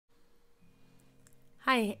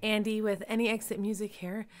Hi, Andy with Any Exit Music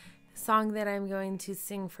here. The song that I'm going to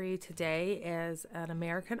sing for you today is an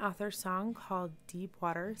American author song called Deep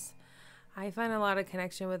Waters. I find a lot of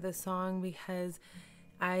connection with this song because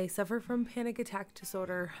I suffer from panic attack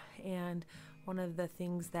disorder, and one of the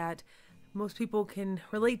things that most people can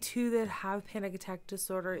relate to that have panic attack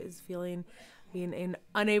disorder is being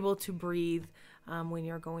unable to breathe when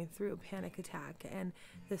you're going through a panic attack. And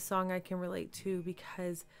this song I can relate to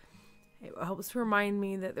because it helps remind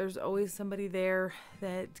me that there's always somebody there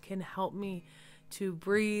that can help me to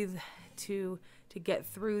breathe, to get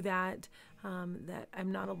through that, that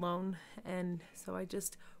I'm not alone. And so I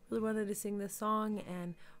just really wanted to sing this song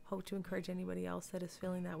and hope to encourage anybody else that is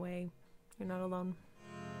feeling that way. You're not alone.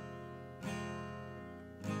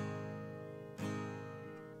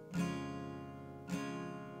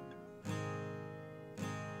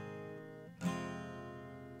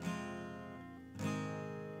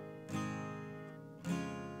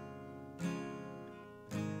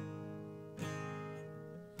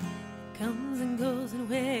 Comes and goes in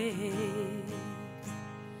waves.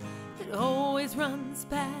 It always runs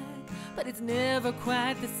back, but it's never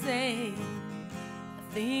quite the same.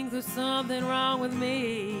 I think there's something wrong with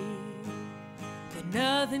me. There's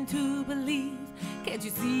nothing to believe. Can't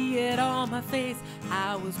you see it on my face?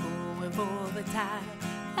 I was going for the tide,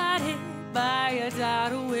 got hit by a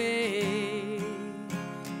tidal wave.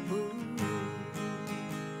 Ooh,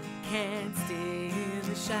 can't stay in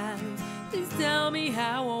the shadows. Please tell me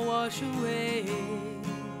how I'll wash away.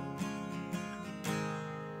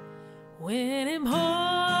 When it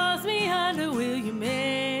holds me under, will you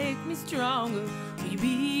make me stronger? Will you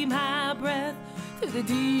be my breath through the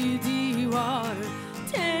deep, deep water?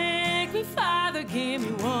 Take me farther, give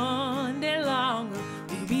me one day longer.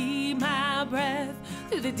 Will you be my breath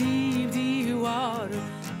through the deep, deep water?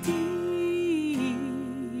 Deep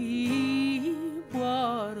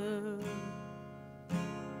water.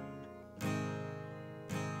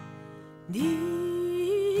 Deep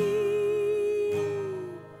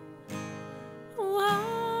water,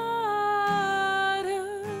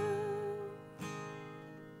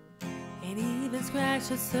 and even scratch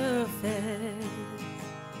the surface,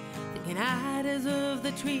 thinking I deserve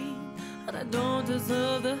the treat, but I don't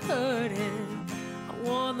deserve the hurting. I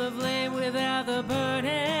want the flame without the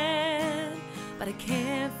burning, but I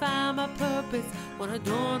can't find my purpose when I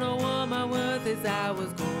don't know what my worth is. I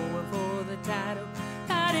was going for the title,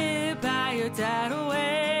 got it by a tidal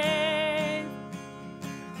wave.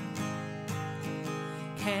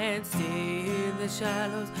 Can't stay in the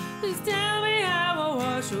shallows. Please tell me how I'll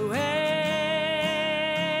wash away.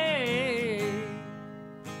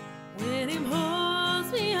 When it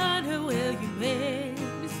holds me under, will you make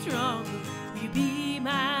me stronger? Will you be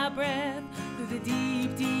my breath through the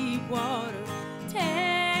deep, deep water?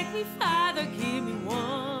 Take me farther, give me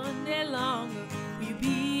one day longer. Will you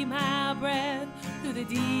be my breath through the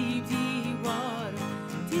deep, deep water?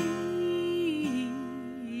 Deep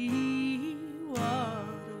water.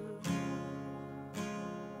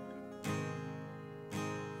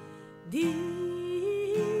 Deep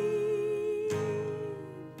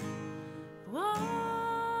water.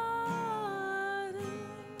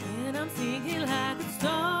 When I'm sinking like a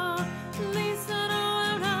storm, at least I know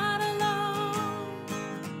I'm not alone.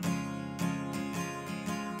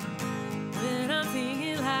 When I'm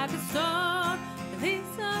sinking like a storm, at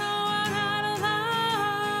least I know I'm not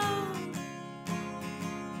alone.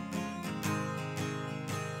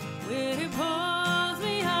 When it pulls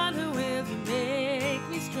me under, will you make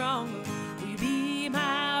me stronger? Will you be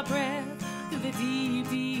my breath through the deep,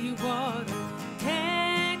 deep water?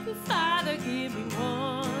 Take me farther, give me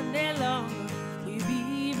one day longer. Will you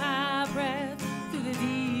be my breath through the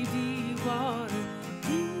deep, deep water?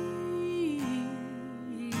 Deep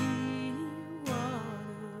water.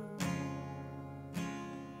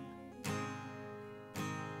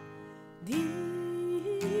 Deep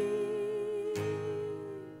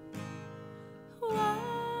water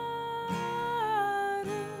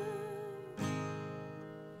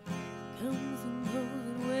comes and goes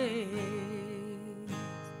in waves.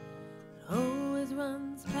 It always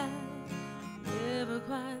runs past, never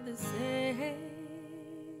quite the same.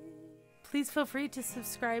 Please feel free to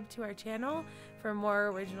subscribe to our channel for more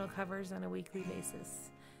original covers on a weekly basis.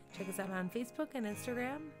 Check us out on Facebook and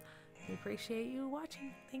Instagram. We appreciate you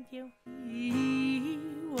watching. Thank you.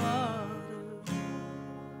 Water.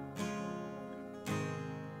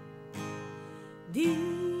 Deep